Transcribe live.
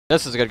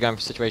This is a good gun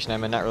for situation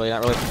I'm in. Not really,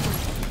 not really.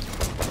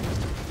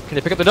 Can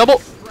they pick up the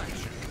double?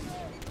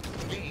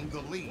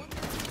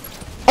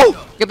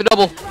 Oh! Get the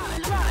double!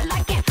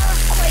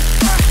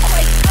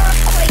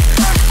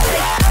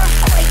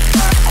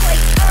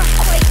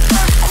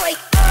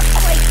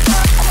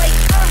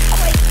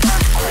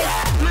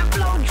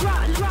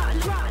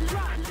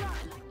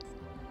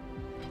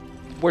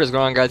 What is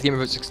going on, guys?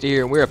 Gamer60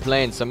 here, and we are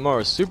playing some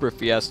more Super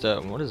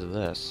Fiesta. What is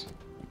this?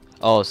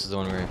 Oh, this is the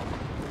one where...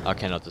 I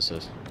can't know what this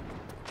is.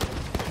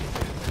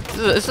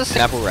 Is this the same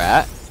map we're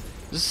at?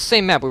 This is the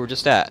same map we were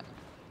just at.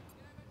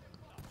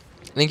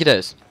 I think it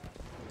is.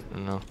 I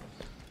don't know.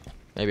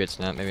 Maybe it's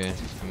not. Maybe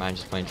my mind's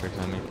just playing tricks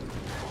on me.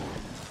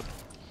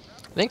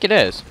 I think it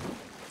is.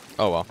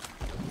 Oh well.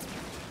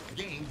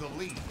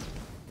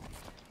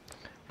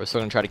 We're still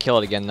gonna try to kill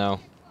it again,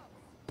 though.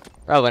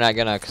 Probably not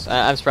gonna, cause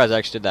I'm surprised I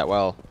actually did that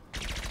well.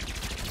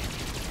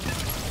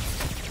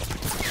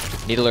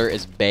 Needler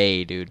is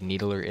bae, dude.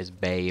 Needler is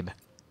babe.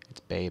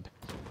 It's babe.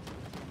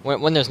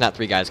 When there's not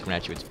 3 guys coming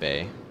at you, it's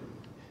bae.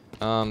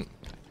 I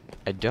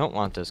don't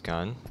want this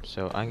gun,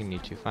 so I'm gonna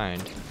need to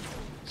find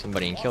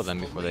somebody and kill them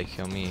before they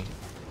kill me.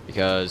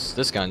 Because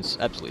this gun's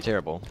absolutely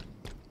terrible.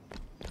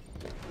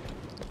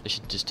 I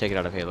should just take it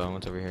out of Halo.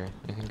 What's over here?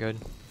 Anything good?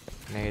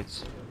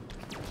 Nades?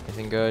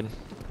 Anything good?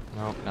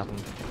 Nope,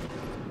 nothing.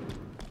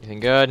 Anything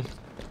good?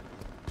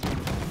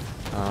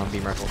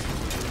 Beam rifle.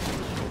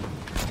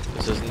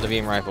 This isn't the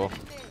beam rifle.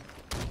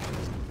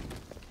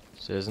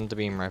 This isn't the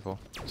beam rifle.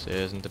 This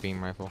isn't the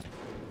beam rifle.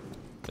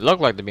 It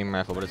looked like the beam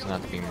rifle, but it's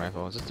not the beam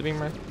rifle. Is this the beam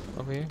rifle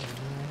over here?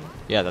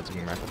 Yeah, that's a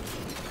beam rifle.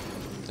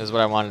 This is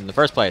what I wanted in the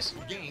first place.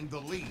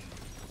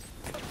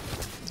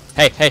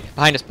 Hey, hey,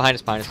 behind us, behind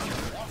us, behind us.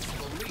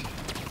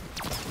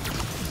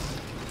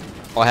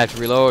 Oh, I have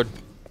to reload.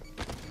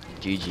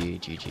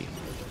 GG, GG.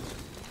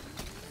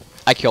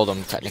 I killed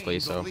him, technically,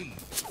 so...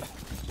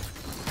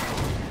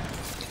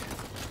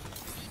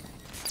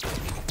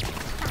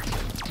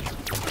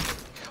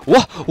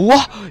 What?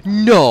 What?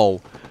 No!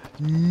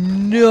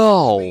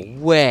 No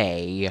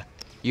way!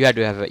 You had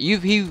to have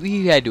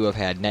he had to have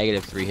had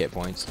 -3 hit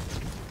points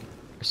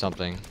or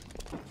something.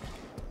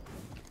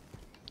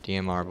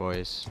 DMR,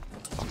 boys.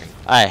 Fucking,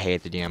 I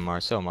hate the DMR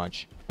so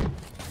much.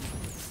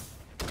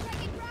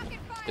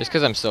 Just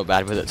because I'm so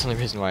bad with it. It's the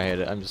only reason why I hate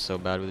it. I'm just so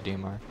bad with the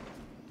DMR.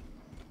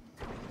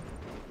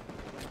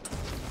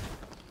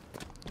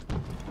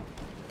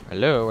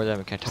 Hello, where's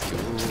that? Can't touch you.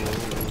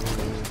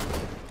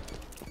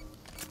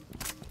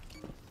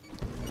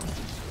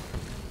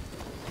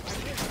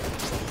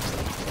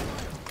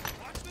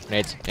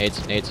 Nades,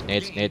 nades, nades,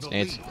 nades, nades,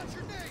 nades.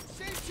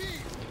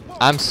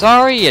 I'm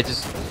sorry, it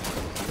just...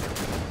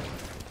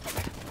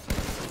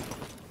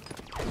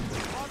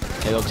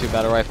 Halo 2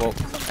 battle rifle,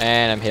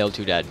 and I'm Halo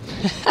 2 dead.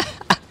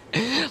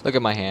 Look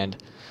at my hand.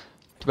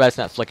 Too bad it's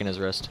not flicking his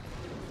wrist.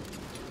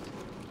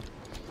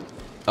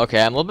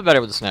 Okay, I'm a little bit better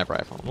with the sniper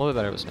rifle. I'm a little bit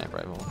better with the sniper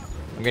rifle.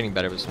 I'm getting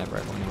better with the sniper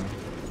rifle anyway.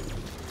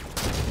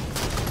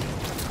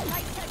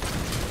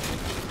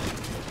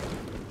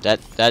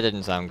 That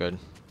didn't sound good.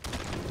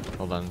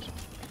 Hold on.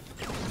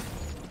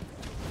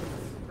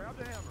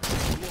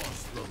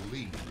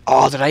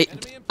 Oh, did I?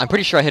 I'm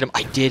pretty sure I hit him.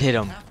 I did hit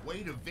him.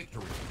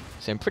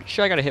 See, I'm pretty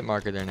sure I got a hit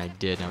marker there, and I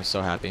did, and I was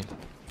so happy.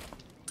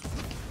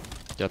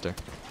 Get up there.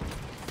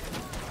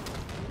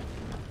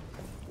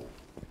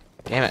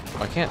 Damn it.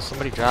 Why can't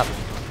somebody drop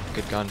a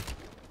good gun?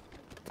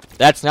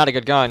 That's not a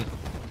good gun.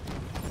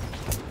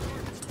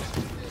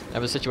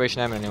 That was the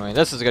situation I'm in anyway.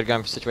 This is a good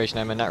gun for the situation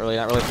I'm in. Not really,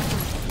 not really.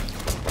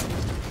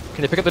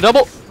 Can they pick up the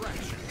double?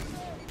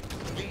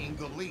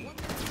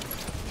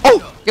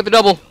 Oh! Get the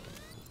double!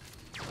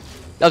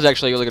 That was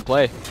actually a really good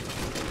play.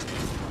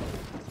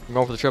 I'm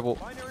going for the triple.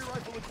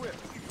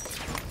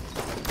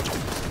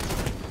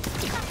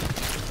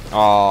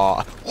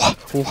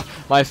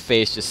 Aww. My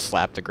face just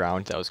slapped the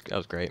ground. That was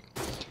great.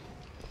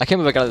 I can't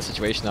believe I got out of the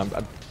situation.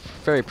 I'm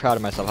very proud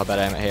of myself how bad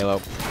I am at Halo.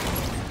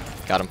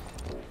 Got him.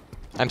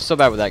 I'm so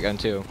bad with that gun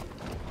too.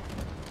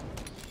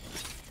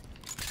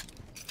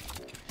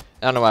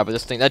 I don't know why, but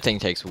that thing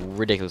takes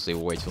ridiculously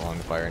way too long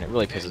to fire, and it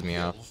really pisses me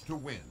off.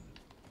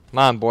 Come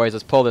on, boys,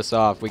 let's pull this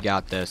off. We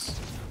got this.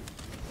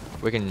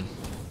 We can...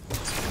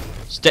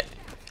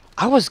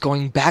 I was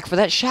going back for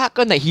that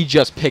shotgun that he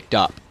just picked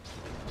up.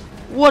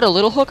 What a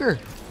little hooker.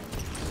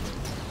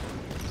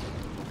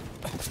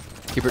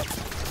 Keep it.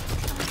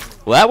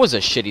 Well, that was a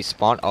shitty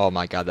spawn. Oh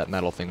my god, that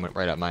metal thing went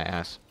right up my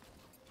ass.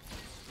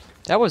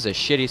 That was a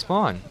shitty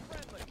spawn.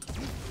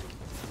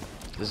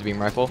 This is a beam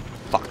rifle?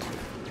 Fuck.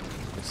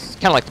 It's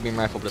kind of like the beam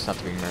rifle, but it's not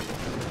the beam rifle.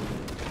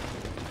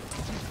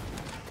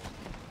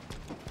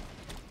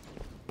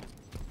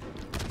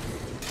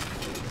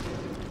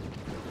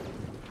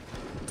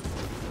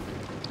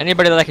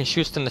 Anybody that I can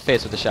shoot in the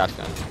face with a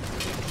shotgun.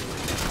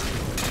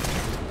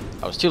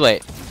 I was too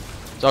late.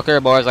 It's okay,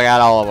 boys. I got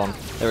all of them.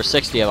 There were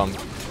 60 of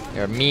them. They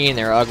were mean.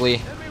 They were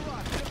ugly.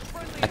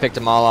 I picked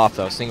them all off,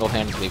 though,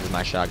 single-handedly with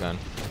my shotgun.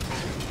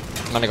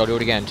 I'm gonna go do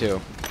it again,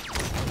 too.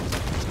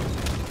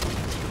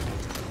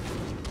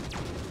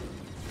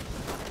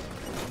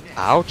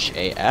 Ouch,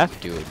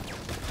 AF, dude.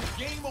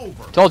 Game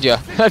over. Told ya.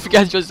 If you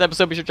guys enjoyed this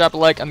episode, be sure to drop a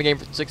like on the game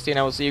for 16.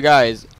 I will see you guys